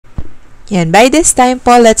Yan. By this time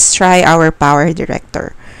po, let's try our power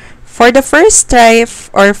director. For the first try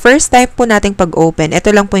or first time po nating pag-open, ito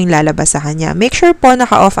lang po yung lalabas sa kanya. Make sure po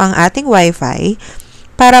naka-off ang ating Wi-Fi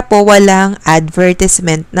para po walang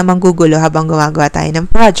advertisement na manggugulo habang gumagawa tayo ng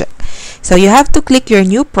project. So, you have to click your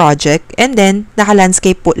new project and then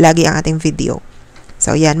naka-landscape po lagi ang ating video.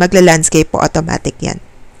 So, yan. Magla-landscape po automatic yan.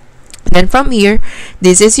 Then from here,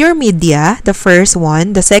 this is your media, the first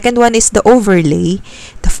one. The second one is the overlay,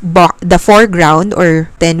 the foreground,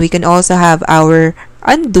 or then we can also have our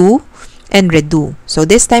undo and redo. So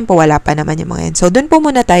this time po wala pa naman yung mga yan. So dun po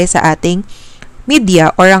muna tayo sa ating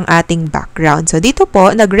media or ang ating background. So dito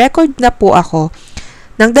po, nag-record na po ako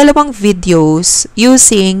ng 2 videos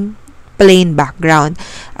using plain background.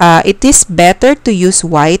 It is better to use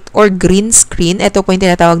white or green screen. Ito po yung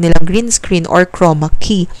tinatawag nilang green screen or chroma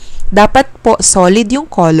key. Dapat po solid yung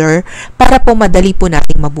color para po madali po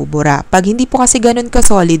nating mabubura. Pag hindi po kasi ganun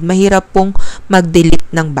ka-solid, mahirap pong mag-delete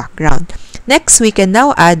ng background. Next, we can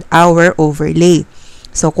now add our overlay.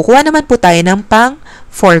 So, kukuha naman po tayo ng pang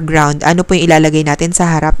foreground. Ano po yung ilalagay natin sa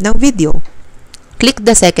harap ng video? Click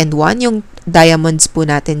the second one, yung diamonds po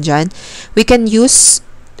natin dyan. We can use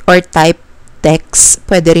or type text.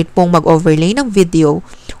 Pwede rin pong mag-overlay ng video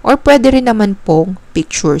or pwede rin naman pong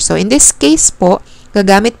picture. So, in this case po,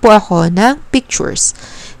 gagamit po ako ng pictures.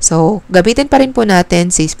 So, gamitin pa rin po natin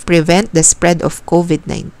si prevent the spread of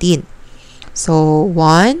COVID-19. So,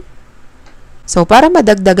 1. So, para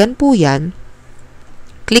madagdagan po yan,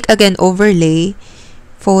 click again overlay,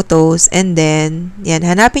 photos, and then, yan,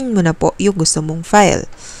 hanapin mo na po yung gusto mong file.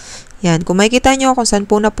 Yan, kung makikita nyo kung saan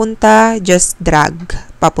po napunta, just drag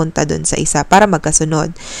papunta dun sa isa para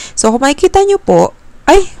magkasunod. So, kung makikita nyo po,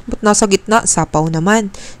 ay, ba't nasa gitna? Sapaw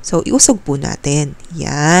naman. So, iusog po natin.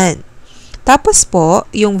 Yan. Tapos po,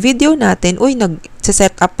 yung video natin, uy,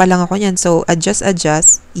 nag-set up pa lang ako yan. So, adjust.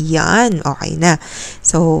 Yan. Okay na.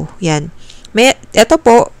 So, yan. Ito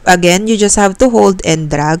po, again, you just have to hold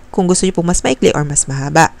and drag kung gusto nyo po mas maikli or mas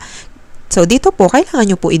mahaba. So, dito po,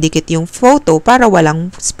 kailangan nyo po idikit yung photo para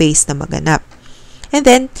walang space na maganap. And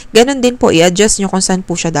then, ganun din po, i-adjust nyo kung saan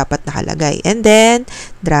po siya dapat nakalagay. And then,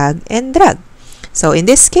 drag and drag. So, in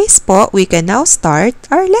this case po, we can now start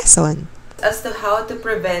our lesson. As to how to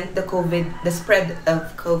prevent the spread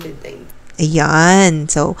of COVID-19.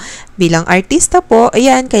 Ayan. So, bilang artista po,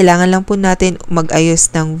 ayan, kailangan lang po natin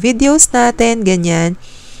mag-ayos ng videos natin, ganyan.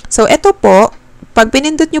 So, ito po, pag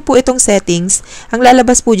pinindot nyo po itong settings, ang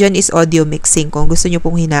lalabas po dyan is audio mixing kung gusto nyo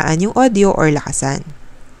pong hinaan yung audio or lakasan.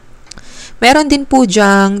 Meron din po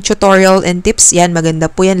dyang tutorial and tips. Yan, maganda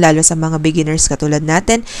po yan lalo sa mga beginners katulad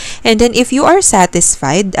natin. And then, if you are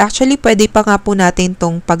satisfied, actually, pwede pa nga po natin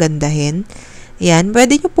itong pagandahin. Yan,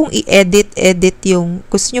 pwede nyo pong i-edit yung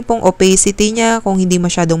gusto nyo pong opacity niya kung hindi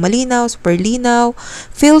masyadong malinaw, super linaw.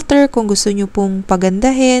 Filter kung gusto nyo pong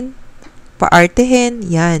pagandahin, paartehin.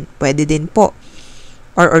 Yan, pwede din po.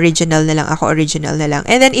 Or original na lang. Ako original na lang.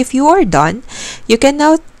 And then, if you are done, you can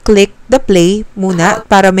now click the play muna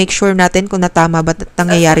para make sure natin kung natama ba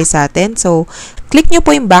nangyayari sa atin. So, click nyo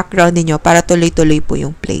po yung background niyo para tuloy-tuloy po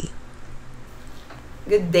yung play.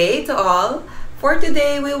 Good day to all. For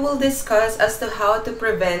today, we will discuss as to how to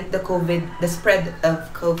prevent the spread of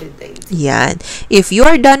COVID-19. Yan. If you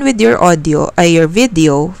are done with your audio, your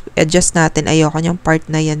video, adjust natin. Ayoko niyang part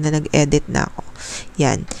na yan na nag-edit na ako.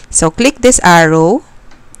 Yan. So, click this arrow.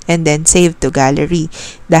 And then, save to gallery.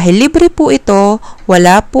 Dahil libre po ito,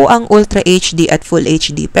 wala po ang Ultra HD at Full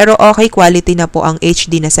HD. Pero okay quality na po ang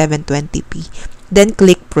HD na 720p. Then,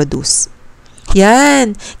 click Produce.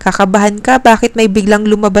 Yan. Kakabahan ka. Bakit may biglang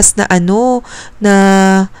lumabas na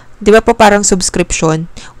di ba po parang subscription?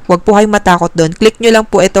 Huwag po kayong matakot doon. Click nyo lang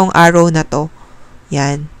po itong arrow na to.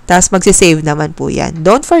 Yan. Tapos, magsisave naman po yan.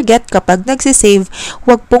 Don't forget, kapag nagsisave,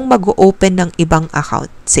 huwag pong mag-open ng ibang account.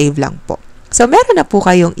 Save lang po. So, meron na po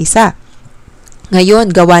kayong isa.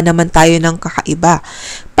 Ngayon, gawa naman tayo ng kakaiba.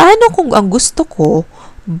 Paano kung ang gusto ko,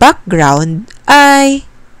 background, ay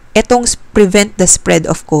etong prevent the spread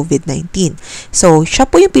of COVID-19? So, siya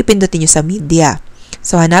po yung pipindutin nyo sa media.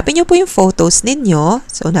 So, hanapin nyo po yung photos ninyo.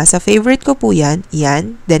 So, nasa favorite ko po yan.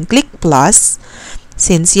 Yan. Then, click plus.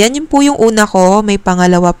 Since yan yung po yung una ko, may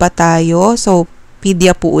pangalawa pa tayo. So,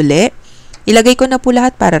 media po uli. Ilagay ko na po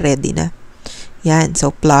lahat para ready na. Yan. So,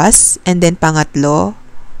 plus. And then, pangatlo.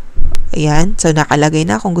 Ayan. So, nakalagay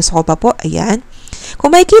na. Kung gusto ko pa po, ayan.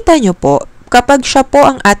 Kung makikita nyo po, kapag siya po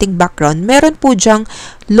ang ating background, meron po dyang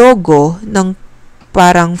logo ng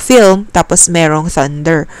parang film, tapos merong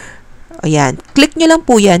thunder. Ayan. Click nyo lang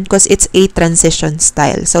po yan because it's a transition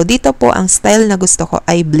style. So, dito po, ang style na gusto ko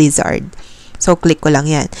ay Blizzard. So, click ko lang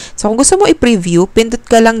yan. So, kung gusto mo i-preview, pindot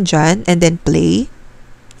ka lang dyan and then play.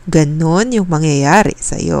 Ganon yung mangyayari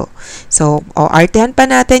sa'yo. So, artehan pa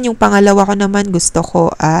natin. Yung pangalawa ko naman, gusto ko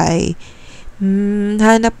ay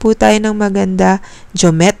hanap po tayo ng maganda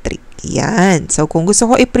geometric. Yan. So, kung gusto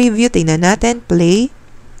ko i-preview, tingnan natin. Play.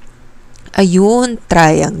 Ayun,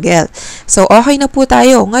 triangle. So, okay na po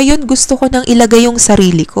tayo. Ngayon, gusto ko nang ilagay yung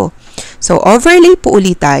sarili ko. So, overlay po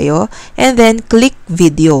ulit tayo. And then, click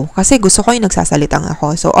video. Kasi gusto ko yung nagsasalitang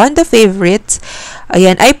ako. So, on the favorites,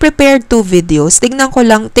 ayan, I prepared 2 videos. Tignan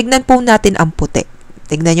po natin ang puti.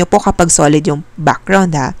 Tignan nyo po kapag solid yung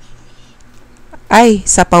background, ha. Ay,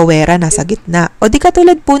 sa pawera, nasa gitna. O di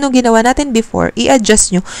katulad po nung ginawa natin before,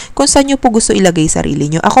 i-adjust nyo kung saan nyo po gusto ilagay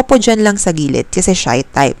sarili nyo. Ako po dyan lang sa gilid kasi shy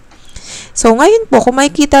type. So, ngayon po, kung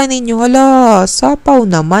makikita ninyo, hala, sapaw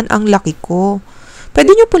naman, ang laki ko.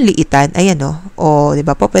 Pwede nyo pong liitan. Ayan, o, di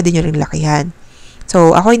ba po, pwede nyo rin lakihan.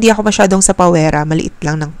 So, hindi ako masyadong sa pawera. Maliit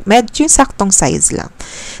lang. Medyo yung saktong size lang.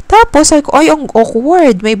 Tapos, ay, ang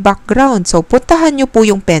awkward. May background. So, puntahan nyo po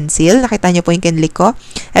yung pencil. Nakita nyo po yung kinlik ko.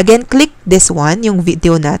 Again, click this one, yung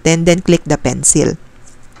video natin. Then, click the pencil.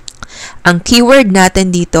 Ang keyword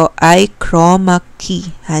natin dito ay Chroma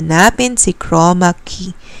Key. Hanapin si Chroma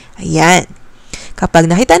Key. Ayan. Kapag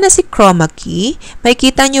nakita na si Chroma Key,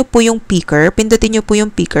 makikita nyo po yung picker, pindutin nyo po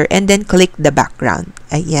yung picker, and then click the background.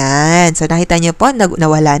 Ayan. So, nakita nyo po,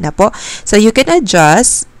 nawala na po. So, you can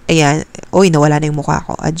adjust. Ayan. Uy, nawala na yung mukha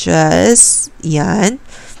ko. Adjust. Ayan.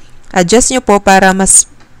 Adjust nyo po para mas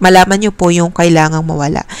malaman nyo po yung kailangang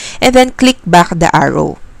mawala. And then, click back the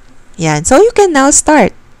arrow. Ayan. So, you can now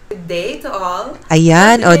start. Good day to all.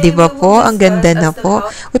 Ayan, di ba po? Ang ganda na po.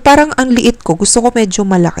 Uy, parang ang liit ko. Gusto ko medyo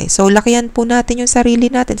malaki. So, lakihan po natin yung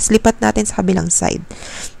sarili natin. Lipat natin sa kabilang side.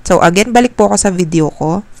 So, again, balik po ako sa video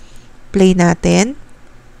ko. Play natin.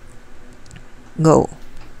 Go.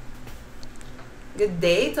 Good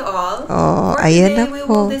day to all. Ayan na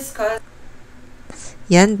po.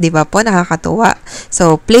 Yan, di ba po? Nakakatuwa.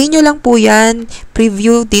 So, play nyo lang po yan.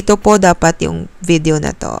 Preview dito po dapat yung video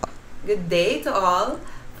na to. Good day to all.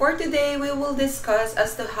 For today, we will discuss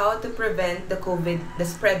as to how to prevent the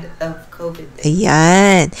spread of COVID.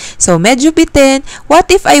 Ayan. So, medyo bitin. What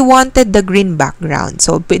if I wanted the green background?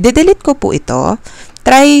 So, delete ko po ito.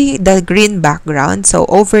 Try the green background. So,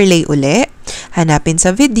 overlay uli. Hanapin sa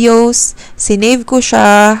videos. Sinave ko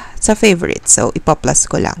siya sa favorites. So, ipa-plus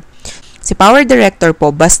ko lang. Si Power Director po,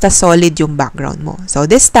 basta solid yung background mo. So,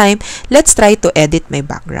 this time, let's try to edit my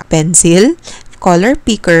background. Pencil, color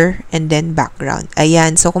picker, and then background.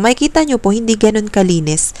 Ayan. So, kung makikita nyo po, hindi ganun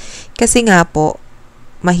kalinis. Kasi nga po,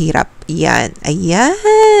 mahirap. Ayan.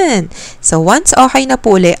 Ayan. So, once okay na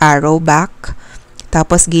po ulit, arrow back.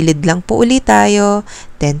 Tapos, gilid lang po ulit tayo.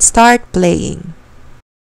 Then, start playing.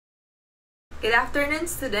 Good afternoon,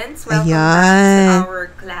 students. Welcome back to our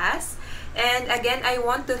class. And again, I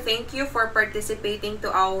want to thank you for participating to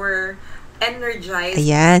our Energize.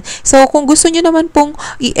 Ayan. So, kung gusto nyo naman pong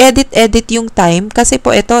i-edit yung time, kasi po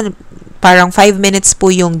ito, parang 5 minutes po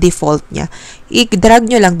yung default niya. I-drag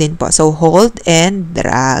nyo lang din po. So, hold and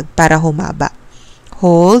drag para humaba.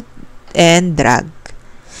 Hold and drag.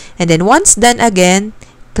 And then, once done again,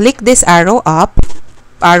 click this arrow up,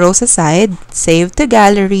 arrow sa side, save to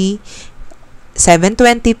gallery,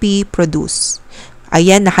 720p, produce.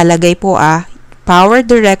 Ayan, nakalagay po Power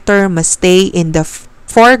Director must stay in the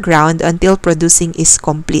foreground until producing is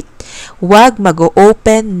complete. Huwag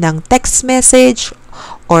mag-open ng text message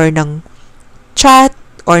or ng chat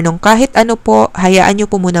or ng kahit ano po. Hayaan nyo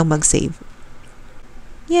po munang mag-save.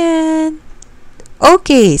 Yan.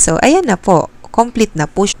 Okay. So, ayan na po. Complete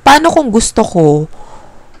na po. Paano kung gusto ko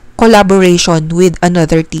collaboration with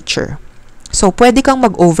another teacher? So, pwede kang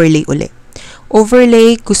mag-overlay ulit.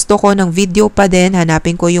 Overlay, gusto ko ng video pa din.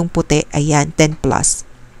 Hanapin ko yung puti. Ayan, 10+.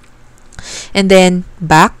 And then,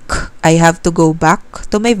 back. I have to go back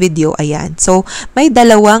to my video. Ayan. So, may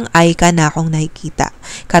dalawang icon na akong nakikita.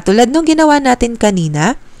 Katulad nung ginawa natin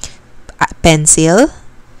kanina, pencil,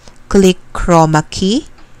 click Chroma Key,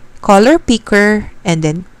 color picker, and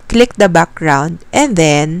then click the background, and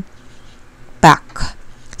then back.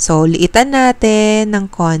 So, liitan natin ng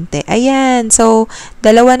konti. Ayan. So,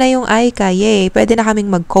 dalawa na yung icon. Yay! Pwede na kaming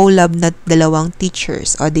mag-collab na dalawang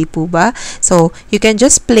teachers. O, di po ba? So, you can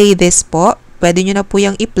just play this po. Pwede nyo na po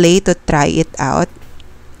yung i-play to try it out.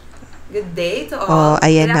 Good day to all.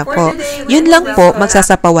 Ayan na po. Yun lang po,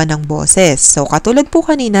 magsasapawan ng boses. So, katulad po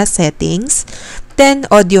kanina, settings, then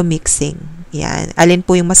audio mixing. Yan. Alin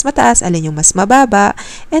po yung mas mataas, alin yung mas mababa,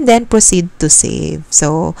 and then proceed to save.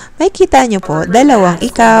 So, may kita nyo po, dalawang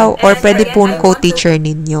ikaw, or pwede po co-teacher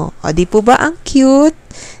ninyo. O, di po ba ang cute?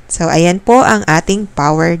 So, ayan po ang ating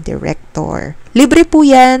Power Director. Libre po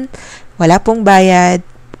yan. Wala pong bayad.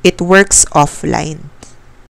 It works offline.